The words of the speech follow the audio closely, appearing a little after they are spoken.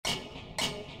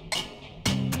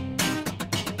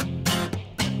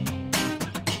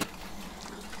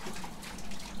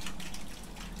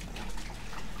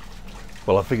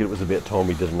Well, I figured it was about time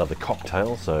we did another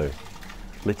cocktail, so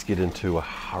let's get into a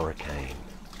hurricane.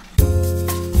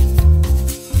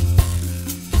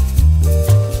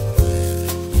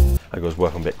 Hey guys,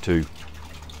 welcome back to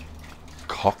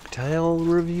cocktail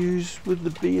reviews with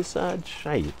the BeerSarge.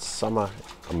 Hey, it's summer.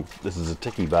 This is a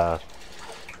Tiki bar.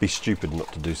 Be stupid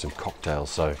not to do some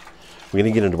cocktails, so we're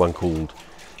going to get into one called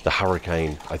the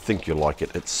Hurricane. I think you'll like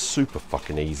it. It's super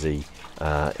fucking easy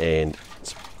and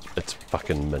it's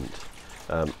fucking mint.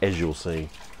 As you'll see,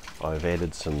 I've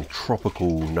added some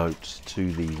tropical notes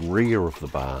to the rear of the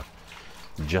bar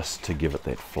just to give it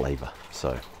that flavour.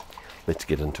 So let's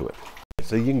get into it.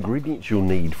 So the ingredients you'll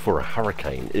need for a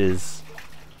hurricane is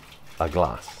a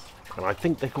glass. And I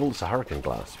think they call this a hurricane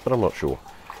glass, but I'm not sure.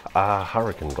 A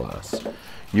hurricane glass.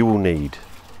 You will need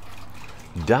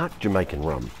dark Jamaican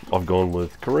rum. I've gone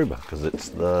with Karuba because it's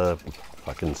the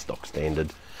fucking stock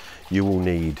standard. You will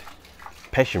need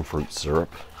passion fruit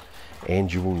syrup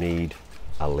and you will need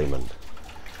a lemon.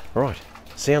 Right,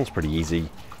 sounds pretty easy,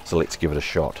 so let's give it a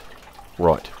shot.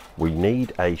 Right, we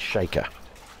need a shaker.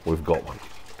 We've got one.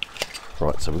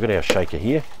 Right, so we've got our shaker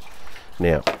here.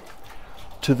 Now,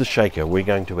 to the shaker we're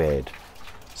going to add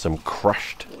some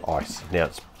crushed ice. Now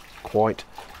it's quite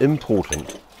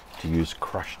important to use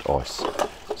crushed ice.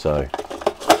 So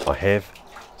I have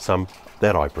some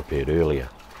that I prepared earlier.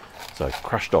 So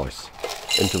crushed ice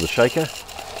into the shaker.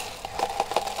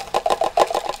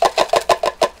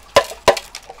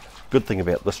 Good thing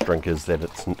about this drink is that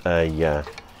it's a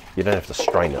you don't have to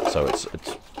strain it, so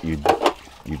you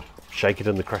shake it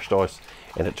in the crushed ice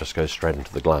and it just goes straight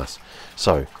into the glass.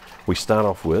 So we start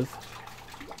off with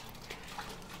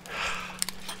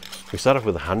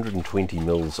 120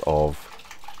 mils of,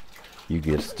 you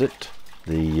guessed it,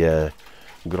 the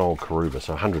good old Karuba.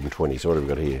 So 120. So what have we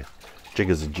got here?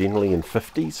 Jiggers are generally in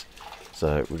 50s,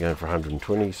 so we're going for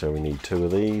 120. So we need 2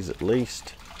 of these at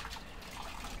least.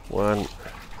 1,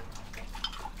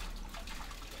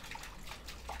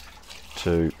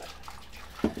 2,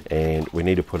 and we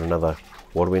need to put another,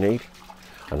 what do we need?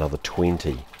 Another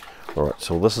 20. All right,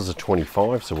 so this is a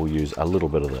 25, so we'll use a little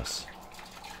bit of this.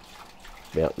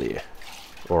 About there.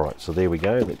 All right, so there we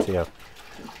go. That's our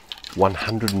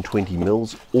 120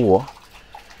 mils, or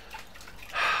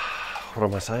what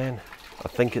am I saying? I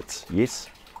think it's, yes,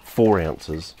 4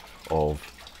 ounces of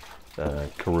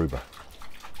Karuba,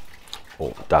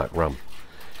 or dark rum.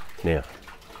 Now,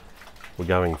 we're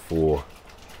going for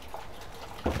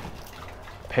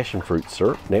passion fruit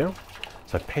syrup now.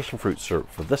 So passion fruit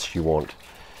syrup, for this you want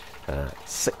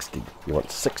 60. You want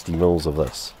 60 mils of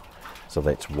this. So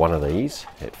that's one of these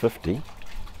at 50.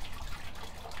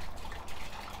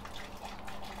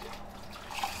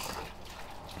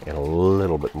 And a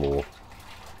little bit more,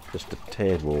 just a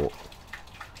tad more,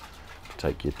 to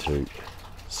take you to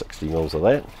 60 mils of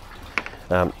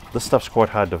that. This stuff's quite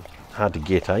hard to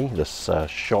get, this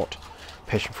shot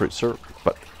passion fruit syrup,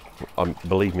 but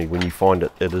believe me, when you find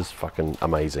it, it is fucking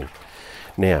amazing.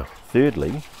 Now,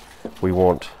 thirdly, we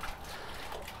want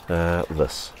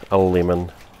this, a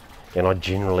lemon, and I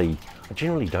generally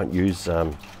don't use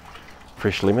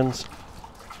fresh lemons.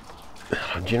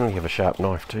 I generally have a sharp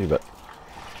knife too, but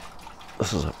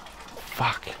this is a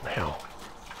fucking hell.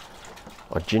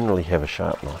 I generally have a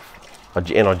sharp knife,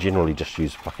 and I generally just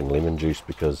use fucking lemon juice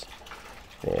because,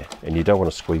 yeah, and you don't want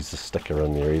to squeeze the sticker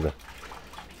in there either.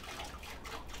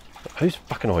 Whose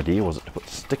fucking idea was it to put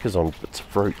stickers on bits of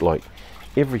fruit? Like,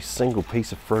 every single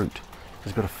piece of fruit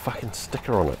has got a fucking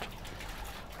sticker on it.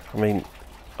 I mean,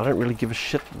 I don't really give a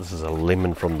shit that this is a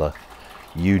lemon from the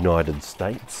United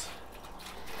States.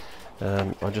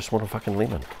 I just want a fucking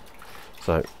lemon.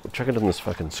 So, we'll chuck it in this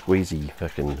fucking squeezy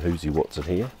fucking whoozy what's it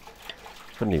here.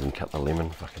 Couldn't even cut the lemon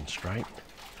fucking straight.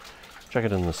 Chuck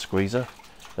it in the squeezer.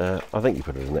 I think you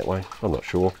put it in that way, I'm not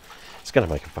sure. It's going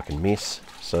to make a fucking mess,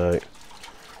 so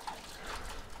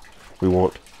we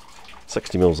want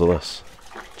 60 mils of this.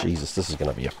 Jesus, this is going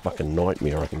to be a fucking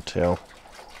nightmare, I can tell.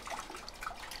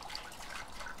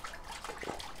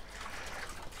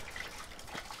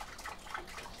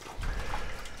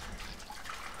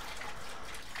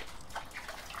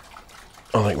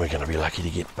 I think we're going to be lucky to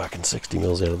get fucking 60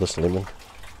 mils out of this lemon.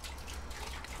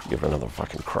 Give it another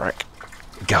fucking crack.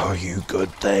 Go, you good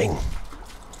thing.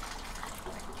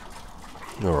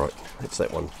 Alright, that's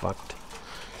that one fucked.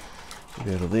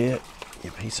 Get out of there,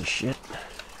 you piece of shit.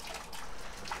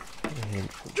 And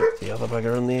drop the other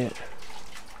bugger in there.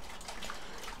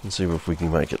 And see if we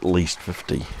can make at least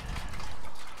 50.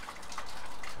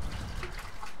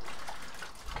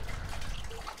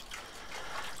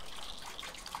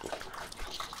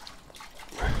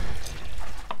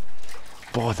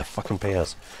 By the fucking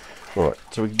powers. Alright,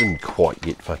 so we didn't quite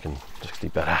get fucking 60,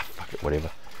 but fuck it, whatever.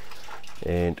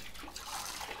 And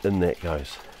in that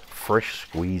goes fresh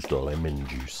squeezed lemon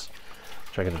juice.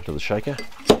 Chuck it into the shaker.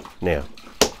 Now,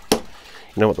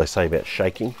 you know what they say about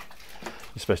shaking?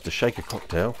 You're supposed to shake a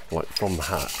cocktail like from the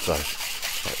heart, so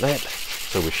like that.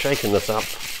 So we're shaking this up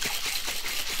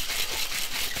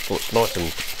so it's nice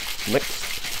and mixed.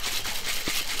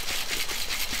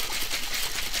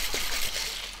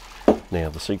 Now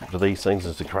the secret to these things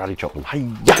is to karate chop them.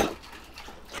 Hey-ya!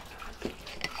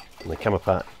 And they come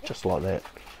apart just like that.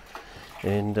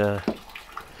 And then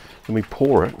we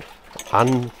pour it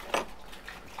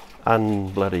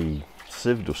unbloody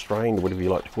sieved or strained, or whatever you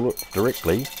like to call it,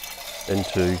 directly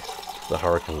into the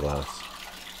hurricane glass.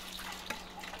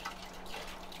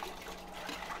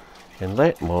 And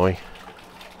that, my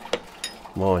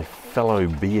fellow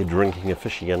beer drinking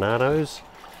aficionados,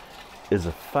 is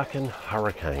a fucking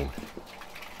hurricane.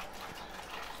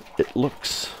 It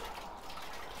looks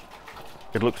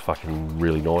fucking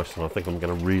really nice, and I think I'm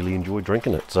going to really enjoy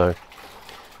drinking it. So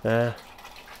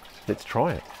let's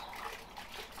try it.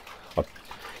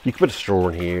 You could put a straw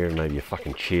in here, and maybe a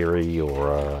fucking cherry,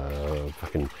 or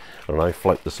fucking, I don't know,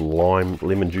 float this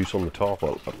lemon juice on the top,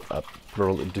 or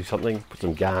do something, put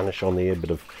some garnish on there, a bit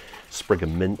of sprig of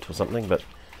mint or something. But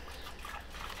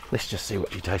let's just see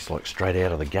what she tastes like straight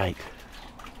out of the gate.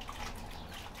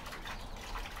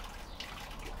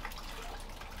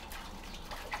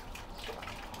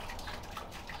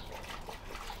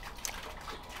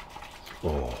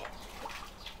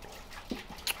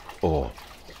 Oh.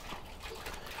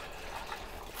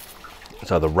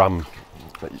 So the rum,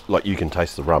 like, you can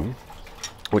taste the rum,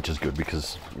 which is good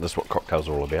because that's what cocktails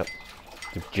are all about.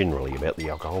 They're generally about the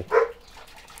alcohol.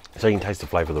 So you can taste the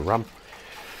flavour of the rum,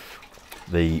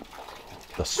 the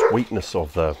sweetness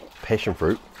of the passion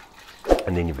fruit,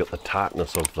 and then you've got the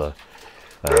tartness of the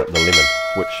lemon,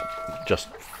 which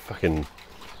just fucking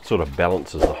sort of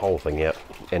balances the whole thing out,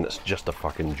 and it's just a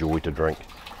fucking joy to drink.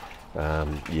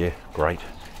 Yeah, great.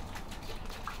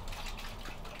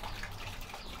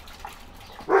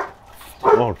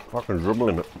 Oh, fucking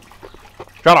dribbling it.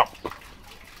 Shut up!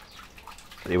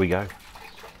 There we go.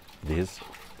 There's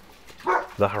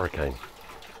the hurricane.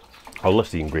 I'll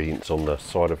list the ingredients on the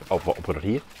side of, I'll put it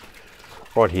here.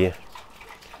 Right here.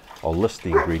 I'll list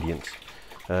the ingredients.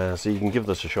 So you can give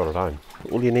this a shot at home.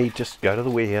 All you need, just go to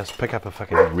the warehouse, pick up a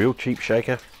fucking real cheap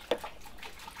shaker,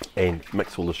 and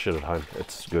mix all this shit at home.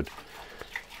 It's good.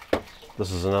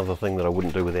 This is another thing that I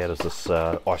wouldn't do without, is this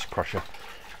ice crusher.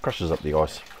 Crushes up the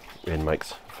ice and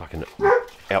makes fucking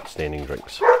outstanding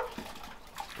drinks.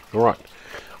 Alright,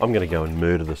 I'm going to go and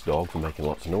murder this dog for making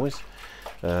lots of noise,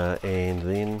 and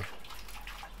then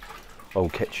I'll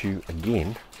catch you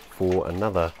again for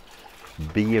another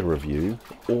beer review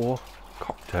or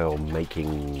cocktail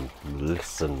making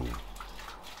lesson.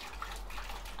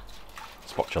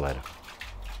 Spot you later.